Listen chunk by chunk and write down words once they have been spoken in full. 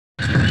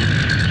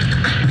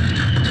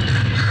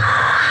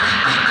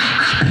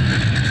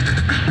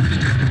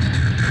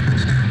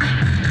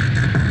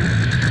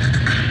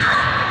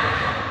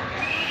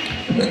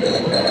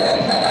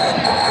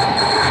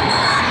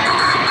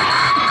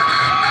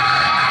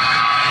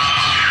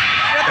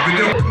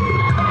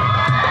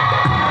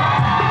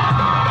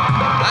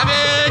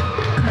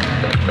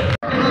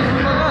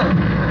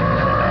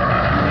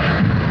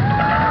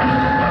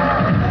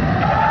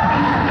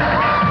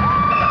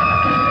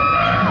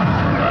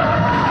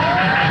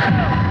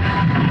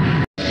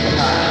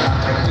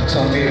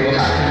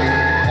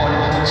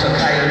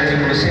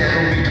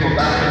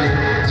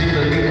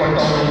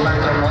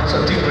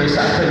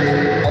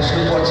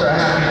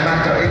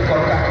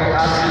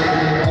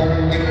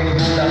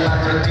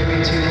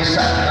थियो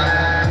साथमा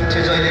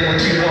हुन्थ्यो जहिले म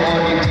तिम्रो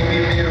अनि तिमी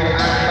मेरो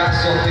आँखमा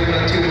सक्दैन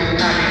थियो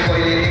हामी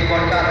कहिले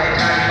एकअर्कालाई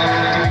ठान्न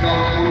तिम्रो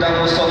हुँदा म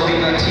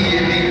सक्दिन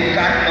थिएँ दिन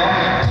काट्न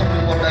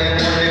भन्नुपर्दा यो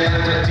मनले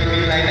मात्र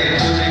तिमीलाई नै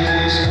खोजेको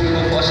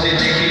स्कुलको फर्स्ट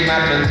डेदेखि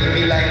मात्र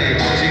तिमीलाई नै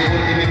खोजेको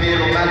तिमी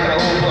मेरो मात्र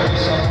हो भनी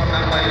सपना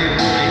मैले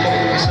बोकेको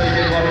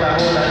त्यसैले गर्दा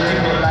होला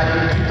तिम्रो लागि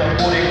गीत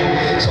कोरेको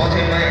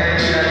सधैँ माया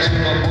किरा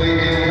चुन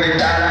गइदेऊ है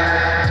तारा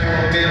त्यो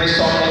मेरो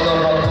शब्द र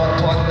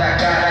कथभन्दा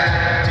कारा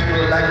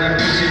तिम्रो लागि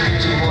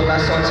बिर्सिदिन्छु होला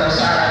संसार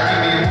सारा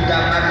तिमी हुँदा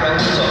मात्र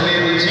हुन्छ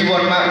मेरो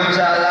जीवनमा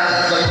उजाला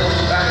गइदेऊ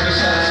बाँकी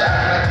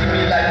संसारमा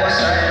तिमीलाई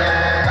बसाएर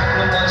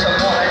राख्नु मन छ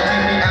मलाई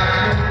तिमी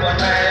आफ्नो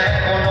बनाएर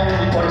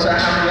बनाउनु पर्छ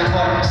हाम्रो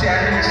घर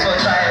सानो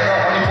सजाएर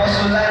अनि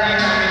बसुला नि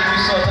हामी दुई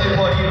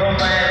सधैँभरि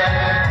रमाएर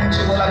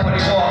हुन्छु होला पनि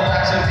डर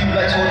लाग्छ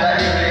तिमीलाई छोड्दा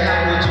एक्लै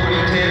हाम्रो जोडी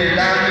धेरै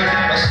दामी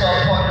र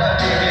सबभन्दा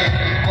एक्लै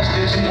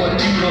बस्दैछु म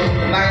तिम्रो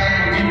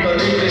मायाको गीत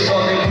लेख्दै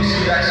सधैँ खुसी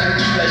राख्छु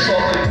तिमीलाई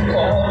सबै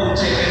दुःखहरू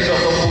झेल्दै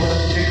जब म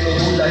तिम्रो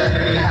हुँदा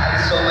तिमी हात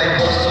समय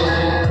बस्छौ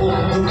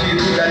दुखी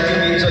हुँदा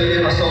तिमी जहिले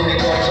हँसाउने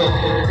गर्छौ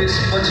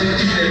त्यसपछि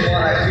तिमीले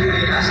मलाई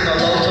फेरि हाँस्न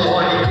लाउँछौ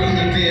अनि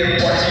केही बेर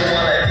पछि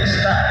मलाई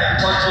बिस्तारै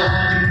भन्छौ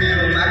तिमी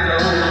मेरो मात्र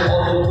हो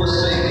अरू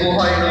कसैको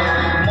होइन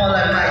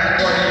मलाई माया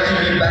गर्ने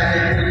तिमी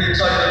बाहेक कुनै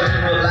छैन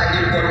तिम्रो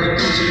लागि पर्ने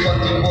पछि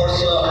कति वर्ष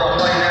र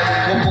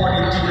महिनाको पनि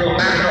तिम्रो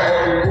मात्र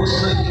अरू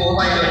कसैको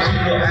होइन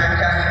तिम्रो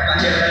आँखामा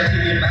हेर्दा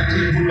तिमी माथि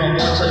पुग्न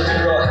मन छ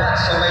तिम्रो हात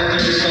समय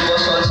तिमीसँग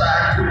संसार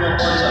पुग्न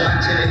मन छ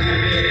मान्छेले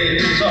हेर्ने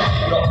दिन्छ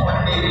र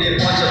भन्नेले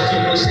भन्छ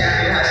तिम्रो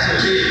सानो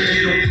हाँस्योले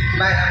मेरो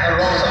मायामा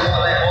रहन्छ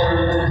मलाई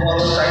अरूको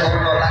भरोसा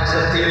गर्न लाग्छ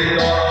धेरै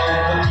डर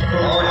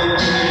तिम्रो अनि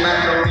तिमी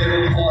मात्र मेरो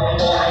घर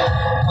पर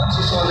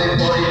भन्छु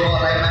सधैँभरि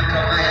मलाई मात्र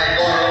माया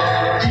गर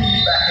तिमी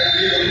बाहेक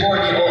मेरो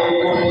पनि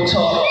अरूको छ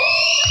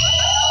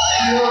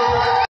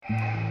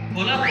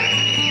होला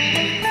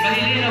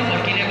कहिले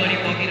नफर्किने गरी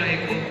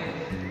बगिरहेको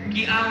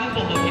कि आगो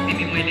पो हो कि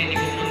तिमी मैले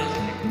निभाउन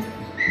नसकेको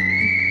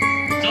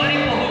जरी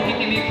पो हो कि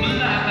तिमी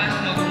खुल्ला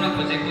आकाशमा उड्न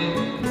खोजेको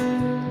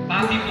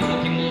पापी पो हो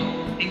कि म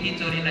त्यही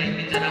चरीलाई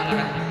पिंजरामा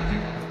राख्न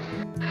खोजेको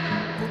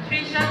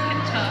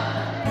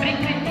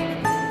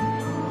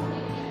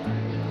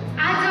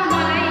आज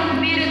मलाई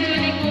मेरो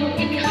चोलीको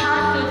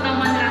इतिहास सोध्न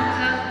मन लाग्छ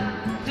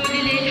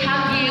चोलीले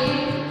ढाकिएको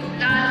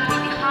लाज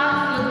इतिहास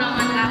सोध्न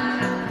मन लाग्छ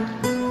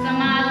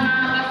समाजमा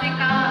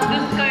बसेका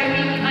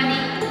दुष्कर्मी अनि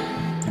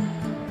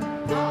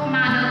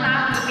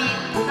मानवताको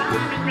बीच सानो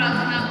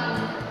प्रश्नको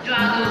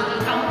ज्वालो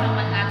सुल्झाउन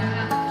मन लाग्छ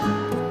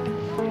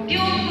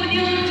त्यो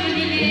कुन्यु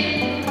चोलीको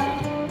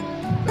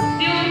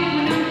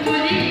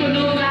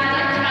लोकला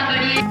रचना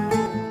गरिएको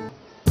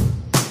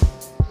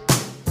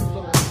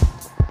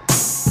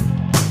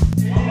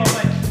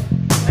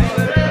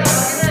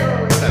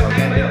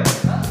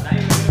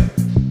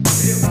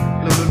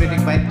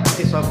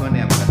सब गर्ने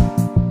हामीलाई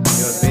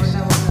यो बेस्ट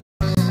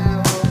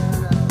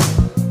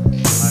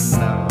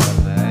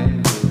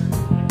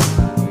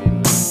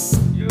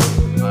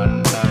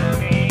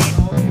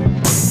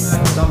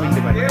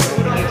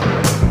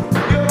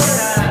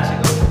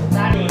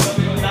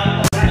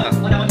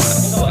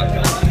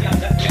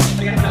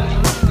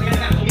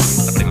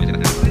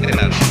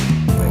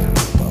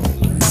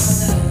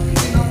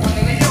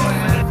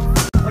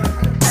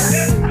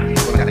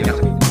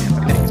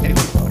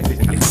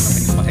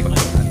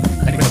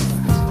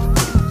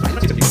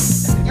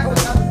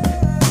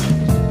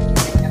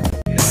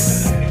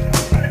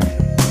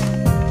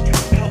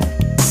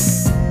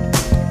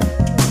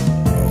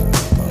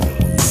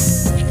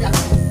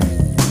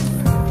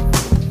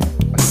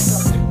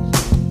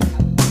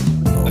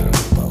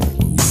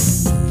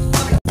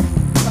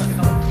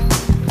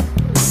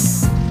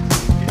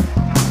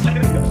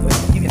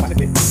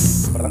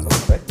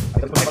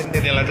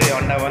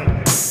अन्डावन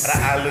र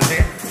आलु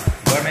चाहिँ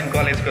गभर्मेन्ट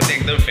कलेजको चाहिँ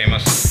एकदम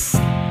फेमस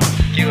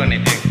के गर्ने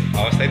त्यो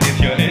अवस्था त्यो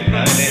थियो भने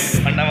हामीले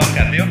अन्डावन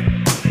खान्थ्यौँ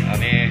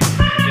अनि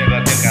के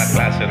गर्थ्यो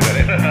क्लासहरू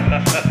गरेर